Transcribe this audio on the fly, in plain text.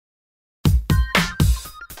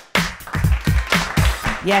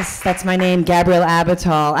Yes, that's my name, Gabrielle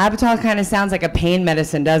Abitor. Abitor kind of sounds like a pain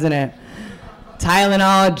medicine, doesn't it?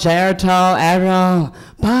 Tylenol, Geritol, Adderall.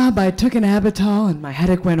 Bob, I took an Abitor and my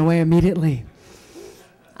headache went away immediately.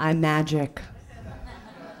 I'm magic.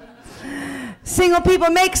 Single people,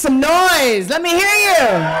 make some noise. Let me hear you.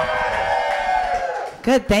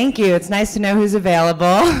 Good, thank you. It's nice to know who's available.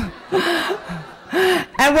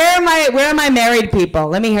 And where are my married people?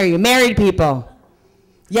 Let me hear you. Married people.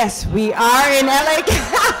 Yes, we are in LA.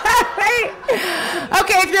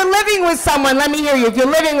 Okay, if you're living with someone, let me hear you. If you're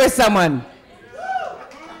living with someone.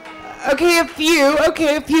 Okay, a few.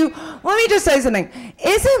 Let me just say something.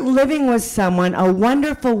 Isn't living with someone a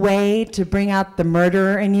wonderful way to bring out the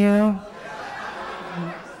murderer in you?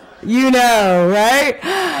 You know, right?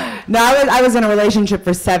 No, I was in a relationship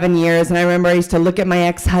for 7 years, and I remember I used to look at my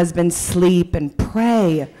ex-husband sleep and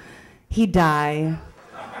pray he'd die.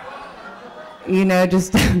 You know,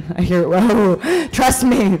 just, I hear, whoa, trust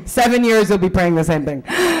me, 7 years you'll be praying the same thing.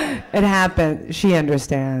 It happened. She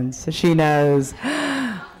understands. She knows.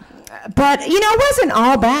 But, you know, it wasn't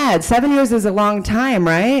all bad. 7 years is a long time,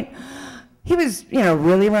 right? He was, you know,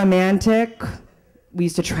 really romantic. We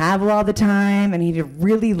used to travel all the time, and he had a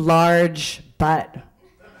really large butt.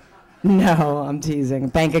 No, I'm teasing.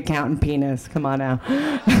 Bank account and penis. Come on now.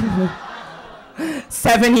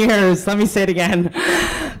 7 years. Let me say it again.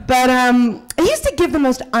 But he used to give the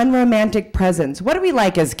most unromantic presents. What do we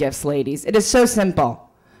like as gifts, ladies? It is so simple.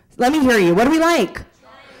 Let me hear you. What do we like?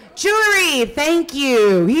 Jewelry. Thank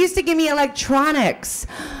you. He used to give me electronics.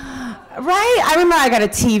 Right? I remember I got a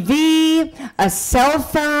TV, a cell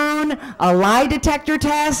phone, a lie detector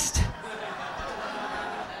test.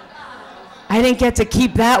 I didn't get to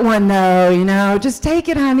keep that one though, you know. Just take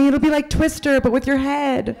it, honey. It'll be like Twister, but with your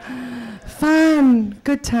head. Fun.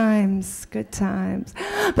 Good times. Good times.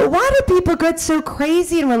 But why do people get so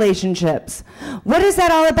crazy in relationships? What is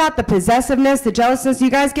that all about? The possessiveness, the jealousness? You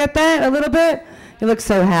guys get that a little bit? You look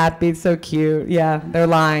so happy, so cute. Yeah, they're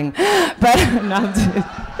lying. But, no,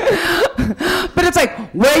 but it's like,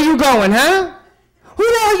 where are you going, huh? Who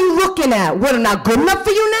the hell are you looking at? What, I'm not good enough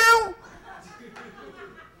for you now?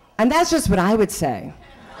 And that's just what I would say.